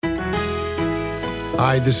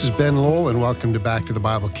Hi, this is Ben Lowell, and welcome to Back to the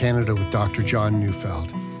Bible Canada with Dr. John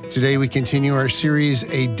Neufeld. Today we continue our series,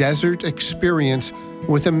 A Desert Experience,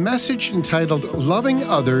 with a message entitled Loving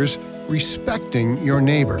Others, Respecting Your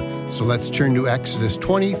Neighbor. So let's turn to Exodus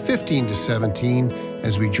 20, 15 to 17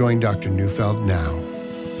 as we join Dr. Neufeld now.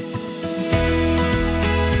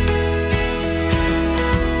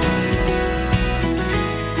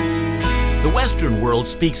 The Western world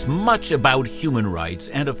speaks much about human rights,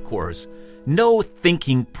 and of course, no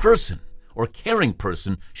thinking person or caring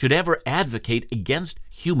person should ever advocate against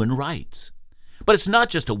human rights. But it's not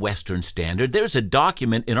just a Western standard. There's a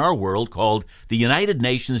document in our world called the United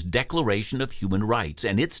Nations Declaration of Human Rights,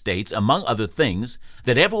 and it states, among other things,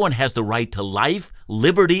 that everyone has the right to life,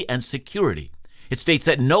 liberty, and security. It states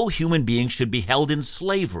that no human being should be held in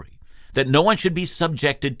slavery, that no one should be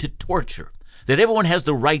subjected to torture, that everyone has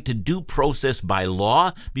the right to due process by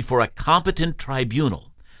law before a competent tribunal,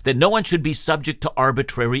 that no one should be subject to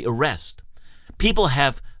arbitrary arrest. People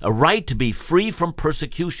have a right to be free from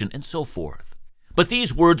persecution, and so forth. But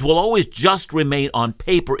these words will always just remain on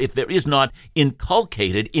paper if there is not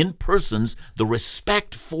inculcated in persons the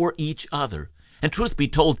respect for each other. And truth be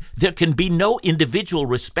told, there can be no individual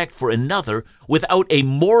respect for another without a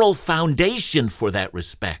moral foundation for that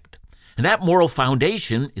respect. And that moral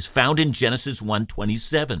foundation is found in Genesis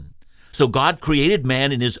 1:27. So God created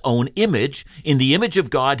man in his own image. In the image of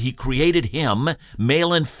God, he created him.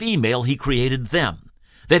 Male and female, he created them.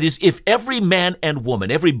 That is, if every man and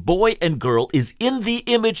woman, every boy and girl is in the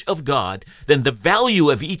image of God, then the value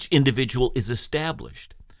of each individual is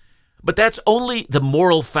established. But that's only the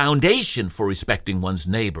moral foundation for respecting one's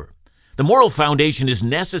neighbor. The moral foundation is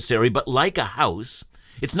necessary, but like a house,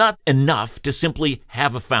 it's not enough to simply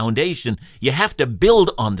have a foundation. You have to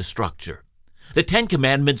build on the structure. The Ten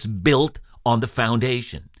Commandments built on the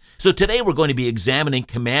foundation. So today we're going to be examining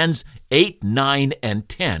commands 8, 9, and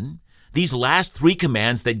 10. These last three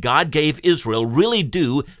commands that God gave Israel really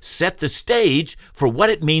do set the stage for what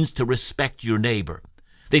it means to respect your neighbor.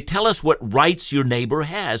 They tell us what rights your neighbor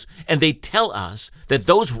has, and they tell us that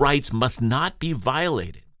those rights must not be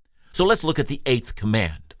violated. So let's look at the 8th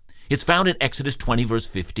command. It's found in Exodus 20, verse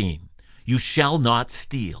 15. You shall not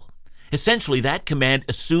steal. Essentially, that command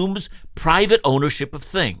assumes private ownership of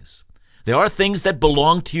things. There are things that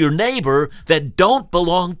belong to your neighbor that don't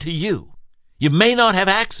belong to you. You may not have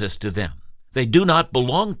access to them. They do not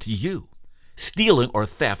belong to you. Stealing or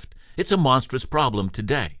theft, it's a monstrous problem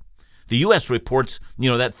today. The U.S. reports,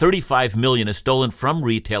 that 35 million is stolen from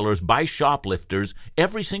retailers by shoplifters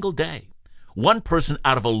every single day. 1 person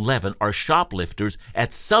out of 11 are shoplifters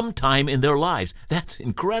at some time in their lives. That's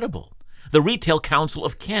incredible. The Retail Council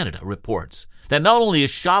of Canada reports that not only is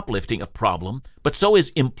shoplifting a problem, but so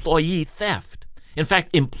is employee theft. In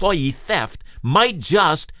fact, employee theft might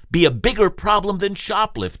just be a bigger problem than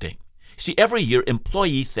shoplifting. See, every year,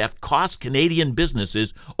 employee theft costs Canadian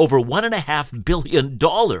businesses over $1.5 billion.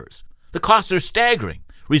 The costs are staggering,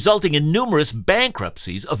 resulting in numerous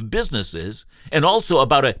bankruptcies of businesses and also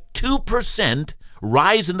about a 2%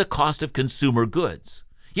 rise in the cost of consumer goods.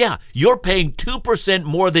 Yeah, you're paying 2%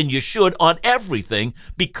 more than you should on everything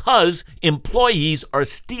because employees are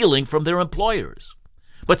stealing from their employers.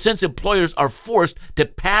 But since employers are forced to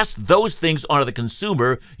pass those things on to the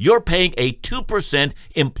consumer, you're paying a 2%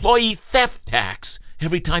 employee theft tax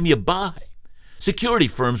every time you buy. Security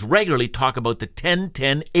firms regularly talk about the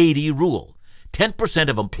 10-10-80 rule. 10%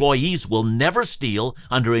 of employees will never steal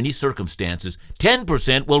under any circumstances.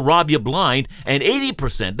 10% will rob you blind, and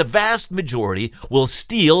 80%, the vast majority, will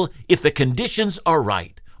steal if the conditions are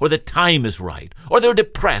right, or the time is right, or they're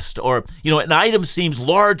depressed, or, an item seems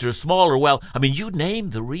large or small, or you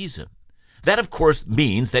name the reason. That, of course,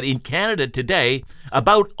 means that in Canada today,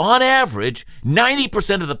 about on average,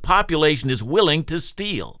 90% of the population is willing to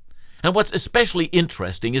steal. And what's especially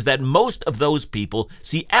interesting is that most of those people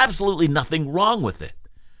see absolutely nothing wrong with it.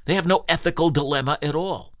 They have no ethical dilemma at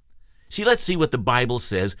all. See, let's see what the Bible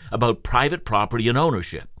says about private property and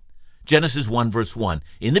ownership. Genesis 1, verse 1.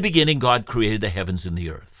 In the beginning, God created the heavens and the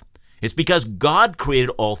earth. It's because God created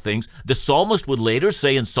all things. The psalmist would later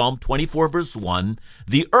say in Psalm 24, verse 1,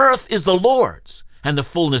 the earth is the Lord's, and the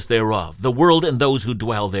fullness thereof, the world and those who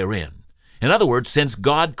dwell therein. In other words, since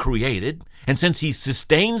God created, and since he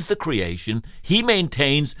sustains the creation, he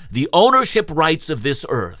maintains the ownership rights of this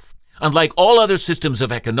earth. Unlike all other systems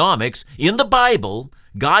of economics, in the Bible,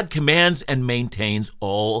 God commands and maintains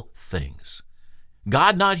all things.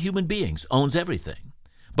 God, not human beings, owns everything.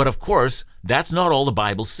 But of course, that's not all the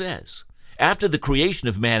Bible says. After the creation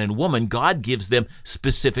of man and woman, God gives them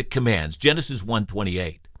specific commands. Genesis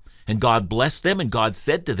 1:28. And God blessed them, and God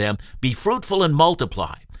said to them, be fruitful and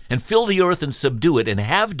multiply, and fill the earth and subdue it, and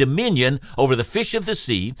have dominion over the fish of the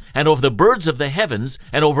sea, and over the birds of the heavens,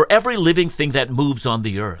 and over every living thing that moves on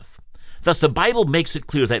the earth. Thus the Bible makes it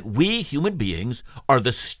clear that we human beings are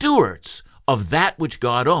the stewards of that which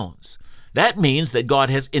God owns. That means that God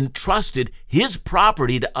has entrusted his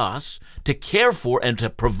property to us to care for and to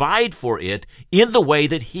provide for it in the way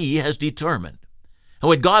that he has determined. And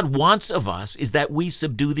what God wants of us is that we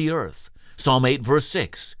subdue the earth. Psalm 8, verse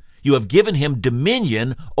 6, you have given him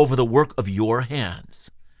dominion over the work of your hands.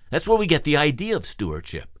 That's where we get the idea of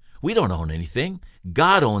stewardship. We don't own anything.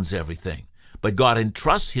 God owns everything. But God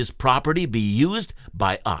entrusts his property be used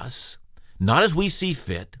by us, not as we see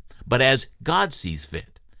fit, but as God sees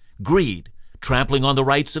fit. Greed, trampling on the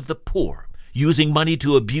rights of the poor, using money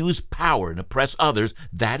to abuse power and oppress others,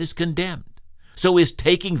 that is condemned. So is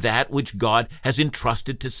taking that which God has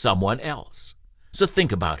entrusted to someone else. So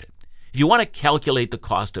think about it. If you want to calculate the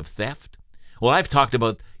cost of theft, well, I've talked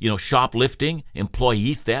about, shoplifting,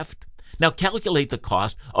 employee theft. Now calculate the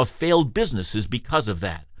cost of failed businesses because of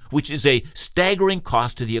that, which is a staggering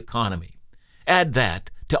cost to the economy. Add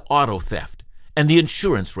that to auto theft and the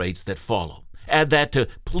insurance rates that follow. Add that to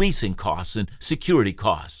policing costs and security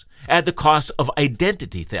costs. Add the cost of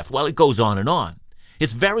identity theft. Well, it goes on and on.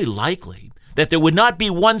 It's very likely that there would not be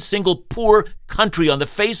one single poor country on the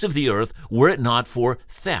face of the earth were it not for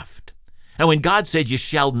theft. And when God said, you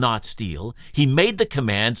shall not steal, he made the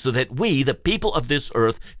command so that we, the people of this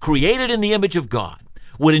earth, created in the image of God,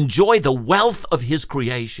 would enjoy the wealth of his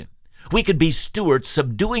creation. We could be stewards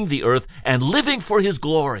subduing the earth and living for his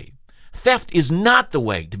glory. Theft is not the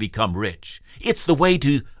way to become rich. It's the way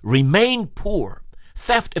to remain poor.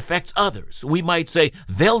 Theft affects others. We might say,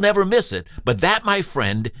 they'll never miss it, but that, my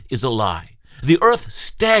friend, is a lie. The earth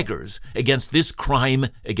staggers against this crime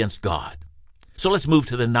against God. So let's move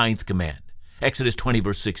to the 9th command. Exodus 20,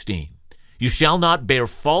 verse 16. You shall not bear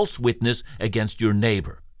false witness against your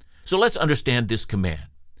neighbor. So let's understand this command.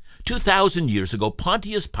 2,000 years ago,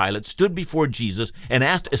 Pontius Pilate stood before Jesus and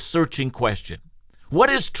asked a searching question.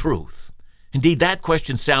 What is truth? Indeed, that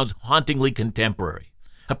question sounds hauntingly contemporary.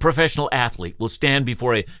 A professional athlete will stand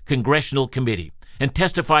before a congressional committee and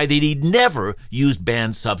testify that he'd never used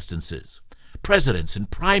banned substances. Presidents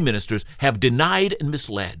and prime ministers have denied and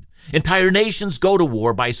misled. Entire nations go to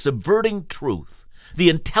war by subverting truth. The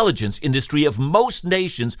intelligence industry of most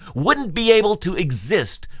nations wouldn't be able to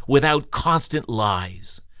exist without constant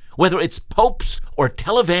lies. Whether it's popes or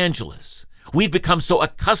televangelists, we've become so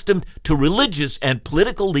accustomed to religious and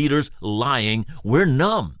political leaders lying, we're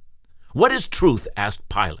numb. What is truth? Asked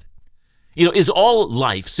Pilate. Is all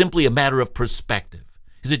life simply a matter of perspective?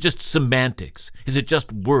 Is it just semantics? Is it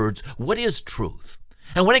just words? What is truth?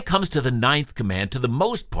 And when it comes to the 9th command, to the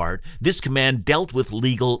most part, this command dealt with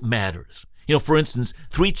legal matters. For instance,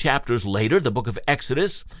 3 chapters later, the book of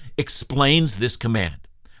Exodus explains this command.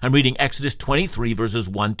 I'm reading Exodus 23, verses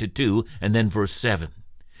 1 to 2, and then verse 7.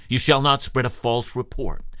 You shall not spread a false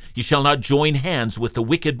report. You shall not join hands with the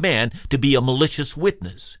wicked man to be a malicious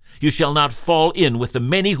witness. You shall not fall in with the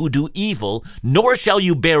many who do evil, nor shall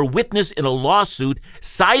you bear witness in a lawsuit,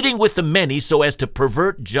 siding with the many so as to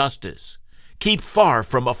pervert justice. Keep far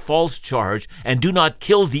from a false charge, and do not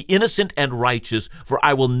kill the innocent and righteous, for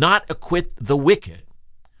I will not acquit the wicked.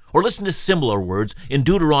 Or listen to similar words in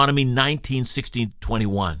Deuteronomy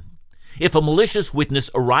 19:16-21. If a malicious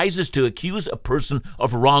witness arises to accuse a person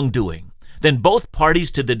of wrongdoing, then both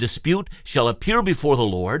parties to the dispute shall appear before the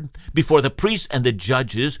Lord, before the priests and the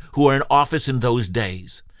judges who are in office in those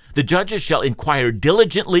days. The judges shall inquire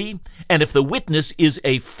diligently, and if the witness is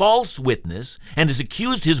a false witness and has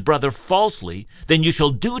accused his brother falsely, then you shall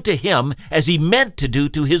do to him as he meant to do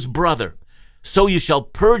to his brother. So you shall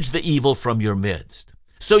purge the evil from your midst.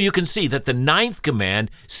 So you can see that the 9th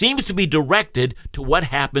command seems to be directed to what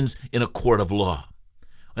happens in a court of law.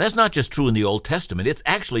 Well, that's not just true in the Old Testament. It's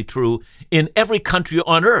actually true in every country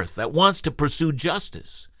on earth that wants to pursue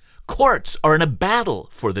justice. Courts are in a battle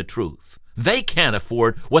for the truth. They can't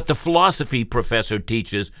afford what the philosophy professor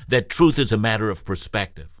teaches, that truth is a matter of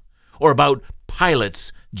perspective, or about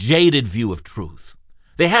Pilate's jaded view of truth.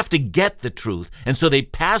 They have to get the truth, and so they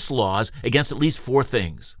pass laws against at least 4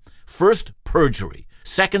 things. First, perjury.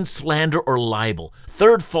 Second, slander or libel.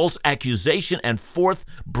 Third, false accusation. And fourth,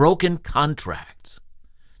 broken contracts.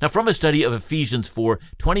 Now, from a study of Ephesians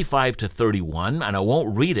 4:25-31, and I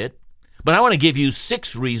won't read it, but I want to give you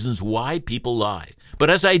 6 reasons why people lie. But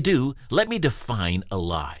as I do, let me define a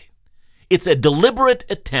lie. It's a deliberate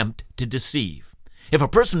attempt to deceive. If a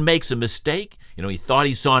person makes a mistake, he thought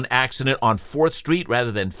he saw an accident on 4th Street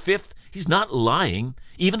rather than 5th, he's not lying,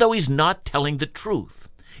 even though he's not telling the truth.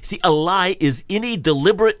 See, a lie is any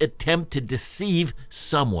deliberate attempt to deceive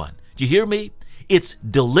someone. Do you hear me? It's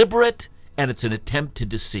deliberate and it's an attempt to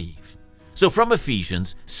deceive. So from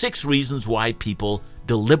Ephesians, 6 reasons why people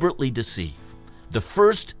deliberately deceive. The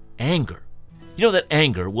first, anger. You know that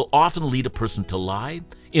anger will often lead a person to lie.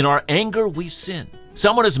 In our anger, we sin.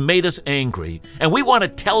 Someone has made us angry, and we want to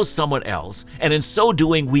tell someone else, and in so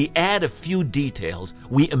doing, we add a few details,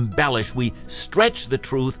 we embellish, we stretch the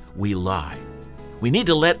truth, we lie. We need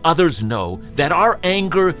to let others know that our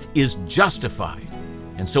anger is justified,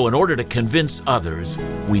 and so in order to convince others,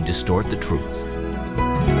 we distort the truth.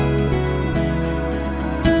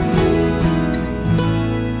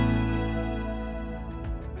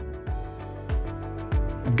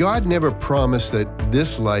 God never promised that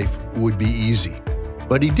this life would be easy,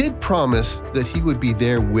 but He did promise that He would be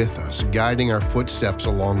there with us, guiding our footsteps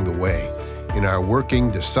along the way, in our working,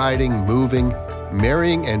 deciding, moving,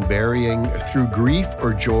 marrying and burying, through grief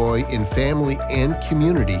or joy, in family and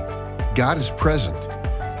community. God is present.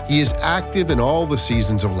 He is active in all the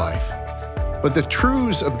seasons of life. But the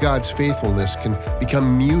truths of God's faithfulness can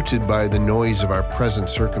become muted by the noise of our present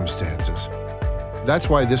circumstances. That's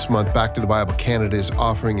why this month Back to the Bible Canada is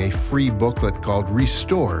offering a free booklet called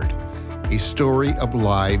Restored, a story of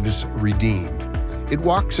lives redeemed. It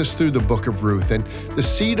walks us through the book of Ruth and the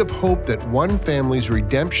seed of hope that one family's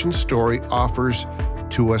redemption story offers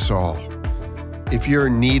to us all. If you're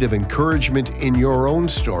in need of encouragement in your own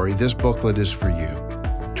story, this booklet is for you.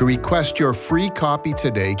 To request your free copy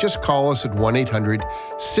today, just call us at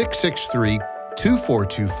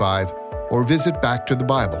 1-800-663-2425 or visit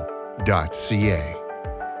backtothebible.ca.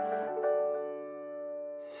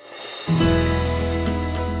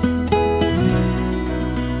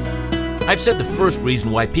 I've said the first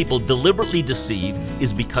reason why people deliberately deceive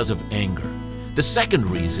is because of anger. The second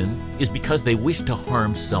reason is because they wish to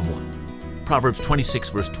harm someone. Proverbs 26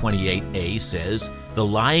 verse 28a says, "The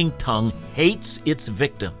lying tongue hates its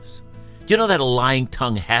victims." Do you know that a lying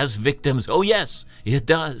tongue has victims? Oh yes, it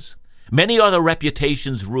does. Many are the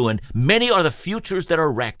reputations ruined. Many are the futures that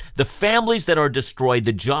are wrecked, the families that are destroyed,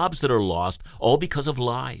 the jobs that are lost, all because of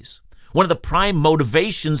lies. One of the prime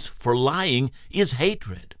motivations for lying is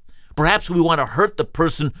hatred. Perhaps we want to hurt the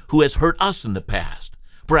person who has hurt us in the past.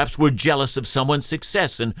 Perhaps we're jealous of someone's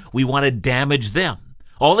success and we want to damage them.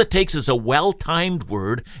 All it takes is a well-timed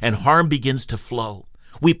word and harm begins to flow.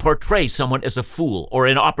 We portray someone as a fool or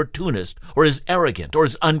an opportunist or as arrogant or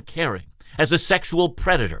as uncaring, as a sexual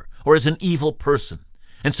predator or as an evil person.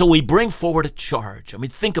 And so we bring forward a charge. I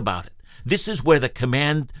mean, think about it. This is where the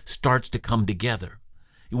command starts to come together.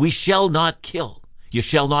 We shall not kill. You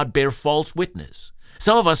shall not bear false witness.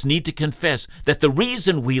 Some of us need to confess that the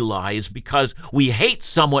reason we lie is because we hate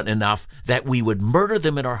someone enough that we would murder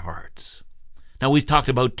them in our hearts. Now, we've talked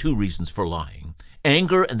about 2 reasons for lying: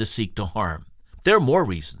 anger and the seek to harm. There are more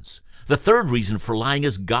reasons. The third reason for lying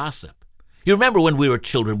is gossip. You remember when we were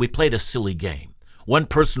children, we played a silly game. One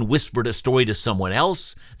person whispered a story to someone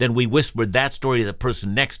else, then we whispered that story to the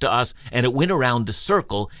person next to us, and it went around the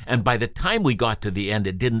circle, and by the time we got to the end,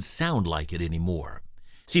 it didn't sound like it anymore.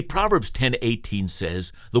 See, Proverbs 10:18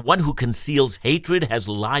 says, "The one who conceals hatred has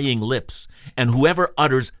lying lips, and whoever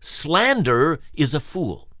utters slander is a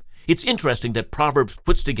fool." It's interesting that Proverbs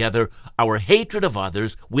puts together our hatred of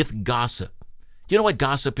others with gossip. Do you know what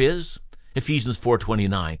gossip is? Ephesians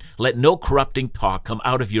 4:29, "Let no corrupting talk come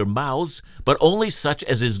out of your mouths, but only such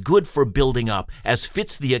as is good for building up, as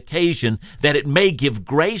fits the occasion, that it may give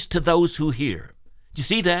grace to those who hear." Do you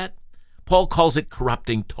see that? Paul calls it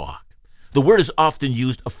corrupting talk. The word is often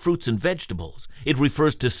used of fruits and vegetables. It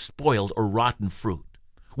refers to spoiled or rotten fruit.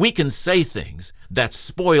 We can say things that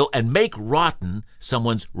spoil and make rotten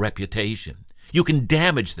someone's reputation. You can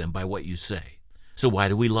damage them by what you say. So why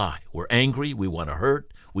do we lie? We're angry, we want to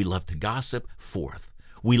hurt, we love to gossip. Fourth,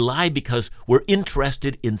 we lie because we're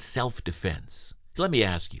interested in self-defense. Let me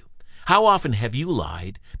ask you, how often have you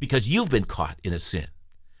lied because you've been caught in a sin?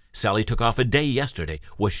 Sally took off a day yesterday.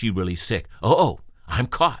 Was she really sick? Oh, I'm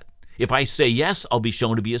caught. If I say yes, I'll be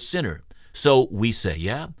shown to be a sinner. So we say,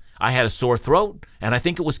 yeah, I had a sore throat, and I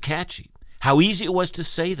think it was catchy. How easy it was to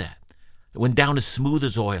say that. It went down as smooth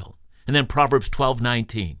as oil. And then Proverbs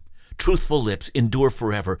 12:19, "Truthful lips endure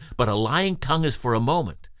forever, but a lying tongue is for a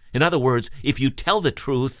moment." In other words, if you tell the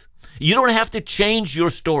truth, you don't have to change your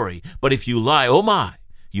story. But if you lie, oh my,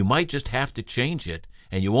 you might just have to change it,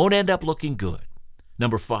 and you won't end up looking good.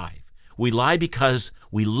 Number 5, we lie because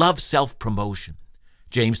we love self-promotion.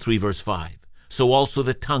 James 3 verse 5, "So also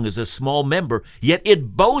the tongue is a small member, yet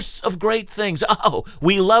it boasts of great things." Oh,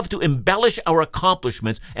 we love to embellish our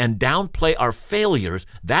accomplishments and downplay our failures.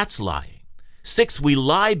 That's lying. Sixth, we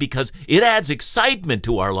lie because it adds excitement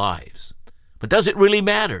to our lives. But does it really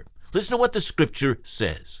matter? Listen to what the Scripture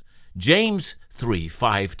says. James 3,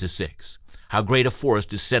 5-6. How great a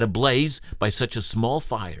forest is set ablaze by such a small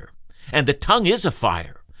fire. And the tongue is a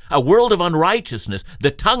fire, a world of unrighteousness.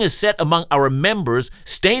 The tongue is set among our members,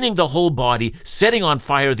 staining the whole body, setting on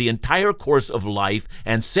fire the entire course of life,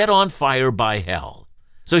 and set on fire by hell.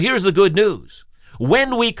 So here's the good news.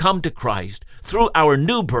 When we come to Christ through our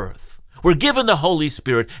new birth, we're given the Holy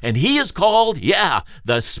Spirit, and He is called,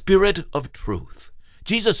 the Spirit of truth.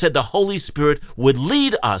 Jesus said the Holy Spirit would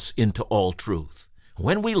lead us into all truth.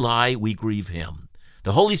 When we lie, we grieve Him.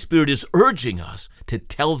 The Holy Spirit is urging us to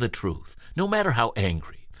tell the truth, no matter how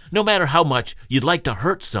angry, no matter how much you'd like to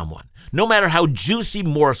hurt someone, no matter how juicy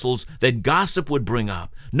morsels that gossip would bring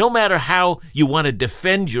up, no matter how you want to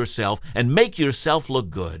defend yourself and make yourself look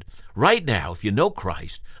good. Right now, if you know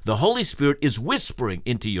Christ, the Holy Spirit is whispering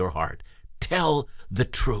into your heart, tell the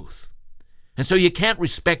truth. And so you can't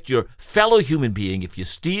respect your fellow human being if you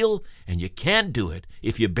steal, and you can't do it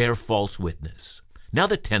if you bear false witness. Now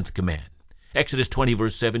the 10th command, Exodus 20,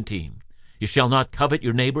 verse 17. You shall not covet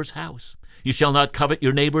your neighbor's house. You shall not covet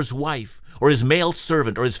your neighbor's wife, or his male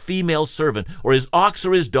servant, or his female servant, or his ox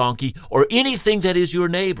or his donkey, or anything that is your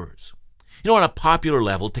neighbor's. You know, on a popular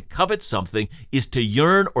level, to covet something is to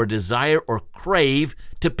yearn or desire or crave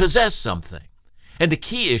to possess something. And the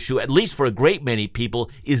key issue, at least for a great many people,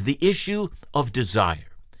 is the issue of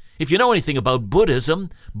desire. If you know anything about Buddhism,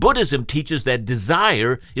 Buddhism teaches that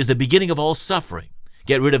desire is the beginning of all suffering.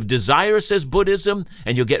 Get rid of desire, says Buddhism,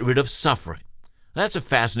 and you'll get rid of suffering. That's a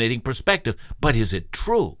fascinating perspective, but is it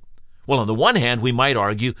true? Well, on the one hand, we might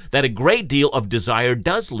argue that a great deal of desire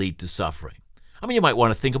does lead to suffering. I mean, you might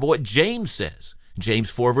want to think about what James says. James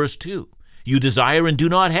 4, verse 2. You desire and do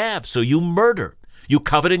not have, so you murder. You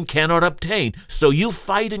covet and cannot obtain, so you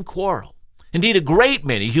fight and quarrel. Indeed, a great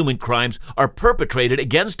many human crimes are perpetrated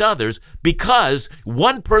against others because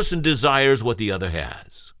one person desires what the other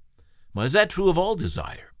has. Well, is that true of all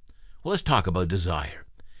desire? Well, let's talk about desire.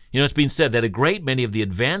 You know, it's been said that a great many of the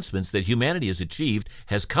advancements that humanity has achieved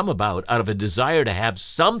has come about out of a desire to have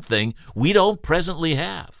something we don't presently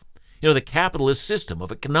have. You know, the capitalist system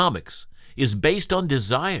of economics is based on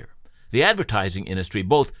desire. The advertising industry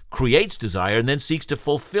both creates desire and then seeks to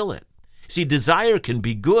fulfill it. See, desire can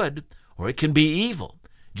be good or it can be evil.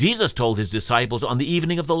 Jesus told his disciples on the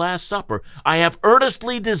evening of the Last Supper, I have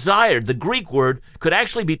earnestly desired. The Greek word could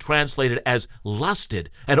actually be translated as lusted,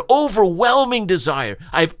 an overwhelming desire.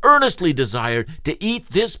 I've earnestly desired to eat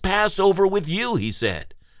this Passover with you, he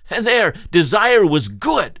said. And there, desire was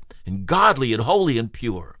good and godly and holy and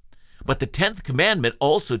pure. But the 10th commandment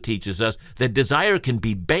also teaches us that desire can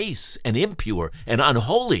be base and impure and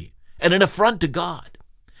unholy and an affront to God.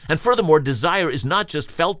 And furthermore, desire is not just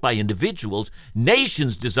felt by individuals.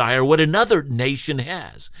 Nations desire what another nation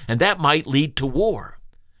has, and that might lead to war.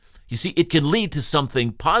 You see, it can lead to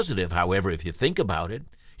something positive, however, if you think about it.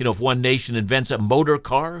 You know, if one nation invents a motor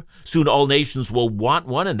car, soon all nations will want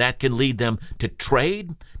one, and that can lead them to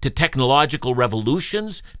trade, to technological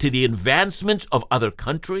revolutions, to the advancements of other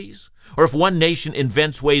countries. Or if one nation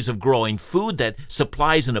invents ways of growing food that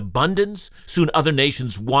supplies in abundance, soon other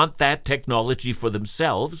nations want that technology for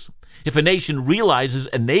themselves. If a nation realizes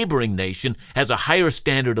a neighboring nation has a higher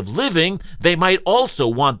standard of living, they might also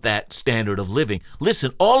want that standard of living.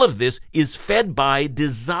 Listen, all of this is fed by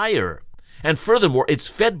desire. And furthermore, it's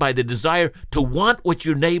fed by the desire to want what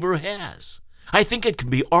your neighbor has. I think it can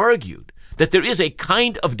be argued that there is a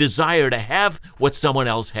kind of desire to have what someone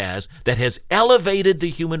else has that has elevated the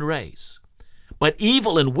human race. But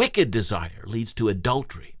evil and wicked desire leads to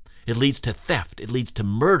adultery. It leads to theft. It leads to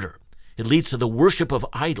murder. It leads to the worship of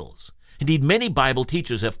idols. Indeed, many Bible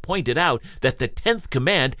teachers have pointed out that the 10th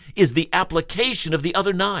command is the application of the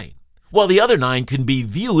other 9. While the other 9 can be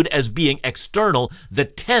viewed as being external, the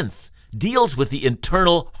 10th deals with the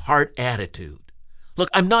internal heart attitude. Look,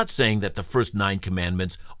 I'm not saying that the first 9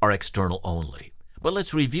 commandments are external only, but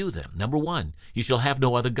let's review them. Number 1, you shall have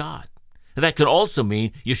no other God. And that could also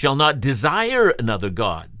mean you shall not desire another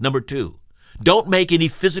God. Number 2, don't make any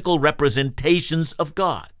physical representations of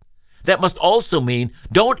God. That must also mean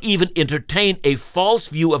don't even entertain a false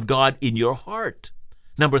view of God in your heart.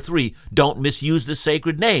 Number 3, don't misuse the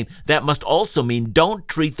sacred name. That must also mean don't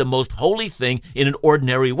treat the most holy thing in an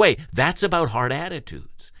ordinary way. That's about heart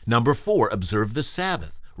attitudes. Number 4, observe the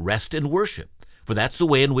Sabbath, rest and worship, for that's the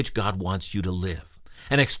way in which God wants you to live.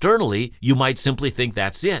 And externally, you might simply think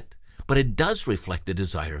that's it, but it does reflect the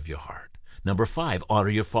desire of your heart. Number 5, honor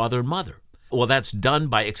your father and mother. Well, that's done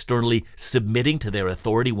by externally submitting to their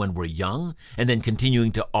authority when we're young and then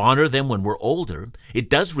continuing to honor them when we're older. It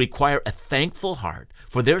does require a thankful heart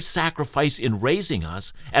for their sacrifice in raising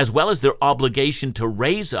us, as well as their obligation to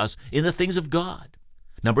raise us in the things of God.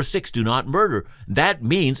 Number 6, do not murder. That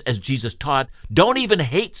means, as Jesus taught, don't even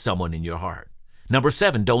hate someone in your heart. Number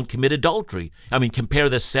 7, don't commit adultery. Compare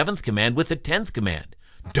the 7th command with the 10th command.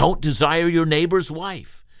 Don't desire your neighbor's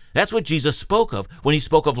wife. That's what Jesus spoke of when he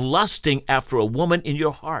spoke of lusting after a woman in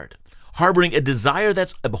your heart, harboring a desire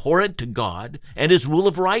that's abhorrent to God and his rule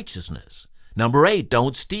of righteousness. Number 8,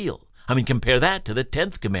 don't steal. Compare that to the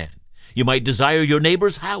 10th command. You might desire your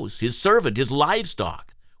neighbor's house, his servant, his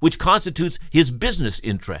livestock, which constitutes his business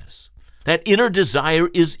interests. That inner desire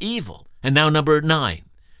is evil. And now number 9,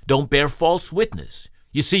 don't bear false witness.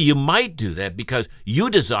 You see, you might do that because you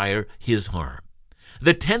desire his harm.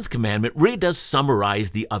 The 10th commandment really does summarize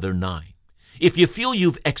the other 9. If you feel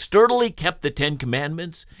you've externally kept the 10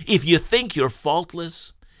 commandments, if you think you're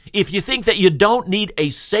faultless, if you think that you don't need a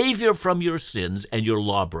savior from your sins and your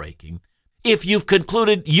law-breaking, if you've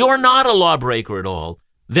concluded you're not a lawbreaker at all,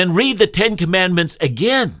 then read the 10 commandments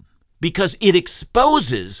again, because it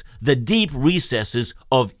exposes the deep recesses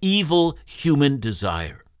of evil human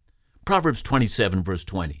desire. Proverbs 27, verse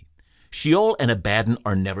 20. Sheol and Abaddon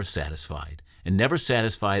are never satisfied, and never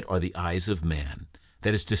satisfied are the eyes of man.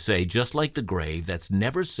 That is to say, just like the grave that's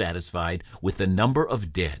never satisfied with the number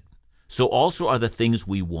of dead, so also are the things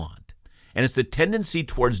we want. And it's the tendency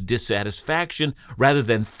towards dissatisfaction rather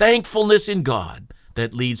than thankfulness in God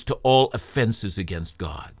that leads to all offenses against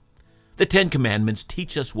God. The 10 Commandments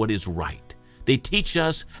teach us what is right. They teach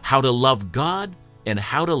us how to love God and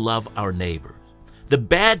how to love our neighbor. The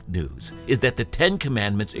bad news is that the 10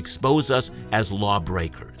 Commandments expose us as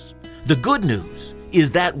lawbreakers. The good news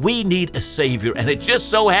is that we need a Savior, and it just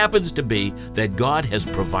so happens to be that God has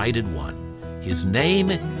provided one. His name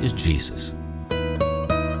is Jesus.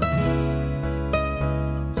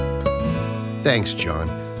 Thanks, John.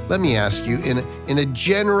 Let me ask you, in a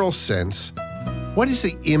general sense, what is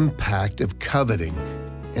the impact of coveting,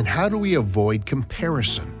 and how do we avoid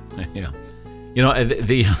comparison?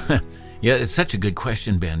 Yeah, it's such a good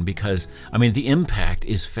question, Ben, because, the impact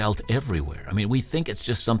is felt everywhere. We think it's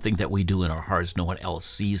just something that we do in our hearts. No one else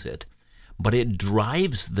sees it. But it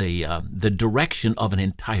drives the direction of an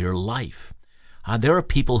entire life. There are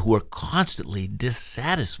people who are constantly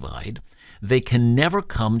dissatisfied. They can never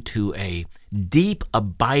come to a deep,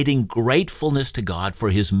 abiding gratefulness to God for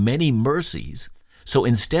his many mercies. So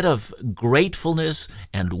instead of gratefulness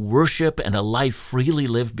and worship and a life freely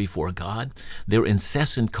lived before God, they're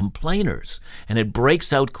incessant complainers, and it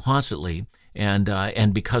breaks out constantly.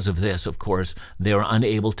 And because of this, of course, they are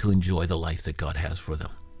unable to enjoy the life that God has for them.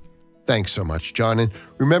 Thanks so much, John. And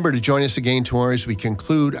remember to join us again tomorrow as we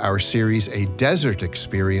conclude our series, A Desert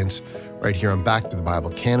Experience, right here on Back to the Bible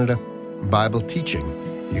Canada, Bible teaching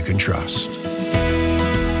you can trust.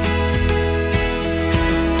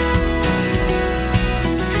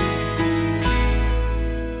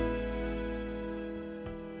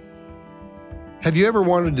 Have you ever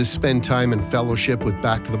wanted to spend time in fellowship with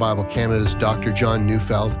Back to the Bible Canada's Dr. John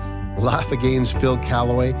Neufeld, Laugh Again's Phil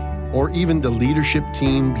Callaway, or even the leadership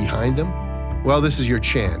team behind them? Well, this is your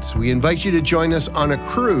chance. We invite you to join us on a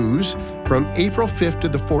cruise from April 5th to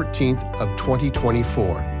the 14th of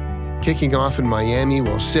 2024. Kicking off in Miami,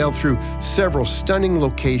 we'll sail through several stunning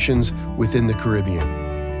locations within the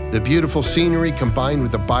Caribbean. The beautiful scenery combined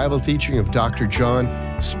with the Bible teaching of Dr. John,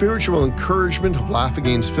 spiritual encouragement of Laugh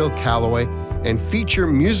Again's Phil Callaway, and feature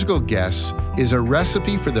musical guests is a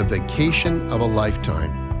recipe for the vacation of a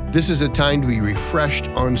lifetime. This is a time to be refreshed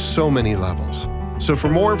on so many levels. So for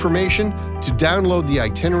more information, to download the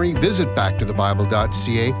itinerary, visit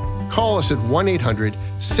backtothebible.ca, call us at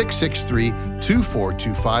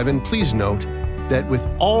 1-800-663-2425, and please note that with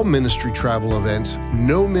all ministry travel events,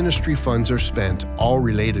 no ministry funds are spent. All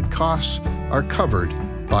related costs are covered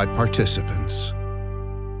by participants.